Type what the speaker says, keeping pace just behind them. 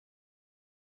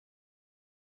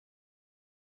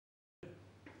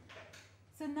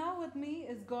So now with me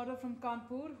is Gaurav from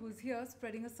Kanpur, who's here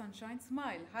spreading a sunshine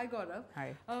smile. Hi Gaurav.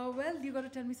 Hi. Well, you got to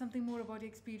tell me something more about your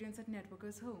experience at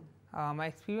Networkers Home. My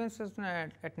experience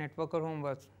at Networker Home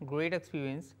was great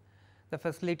experience. The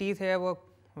facilities here work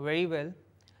very well,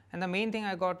 and the main thing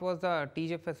I got was the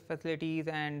teacher facilities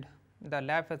and the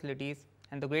lab facilities.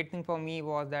 And the great thing for me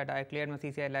was that I cleared my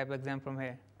CCIE lab exam from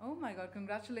here. Oh my God!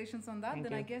 Congratulations on that. Thank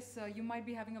then you. I guess you might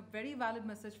be having a very valid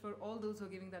message for all those who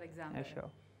are giving that exam. Yeah, sure.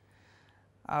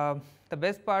 The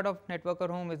best part of Networker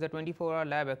Home is the 24-hour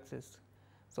lab access.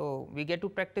 So we get to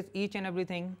practice each and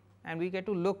everything, and we get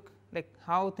to look like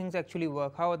how things actually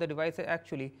work, how are the devices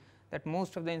actually that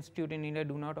most of the institute in India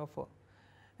do not offer.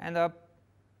 And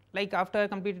like after I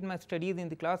completed my studies in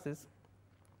the classes,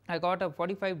 I got a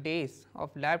 45 days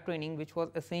of lab training, which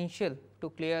was essential to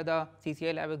clear the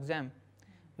CCIE lab exam.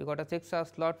 We got a 6-hour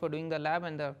slot for doing the lab,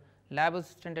 and the lab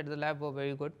assistant at the lab were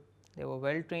very good. They were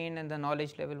well trained, and the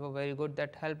knowledge level were very good.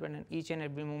 That helped in each and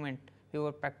every moment we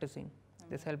were practicing.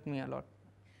 This helped me a lot.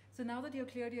 So now that you've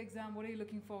cleared your exam, what are you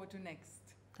looking forward to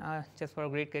next? Just for a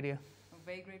great career. A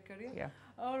very great career? Yeah.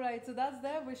 All right, so that's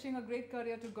there. Wishing a great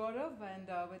career to Gaurav, and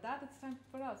with that, it's time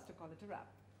for us to call it a wrap.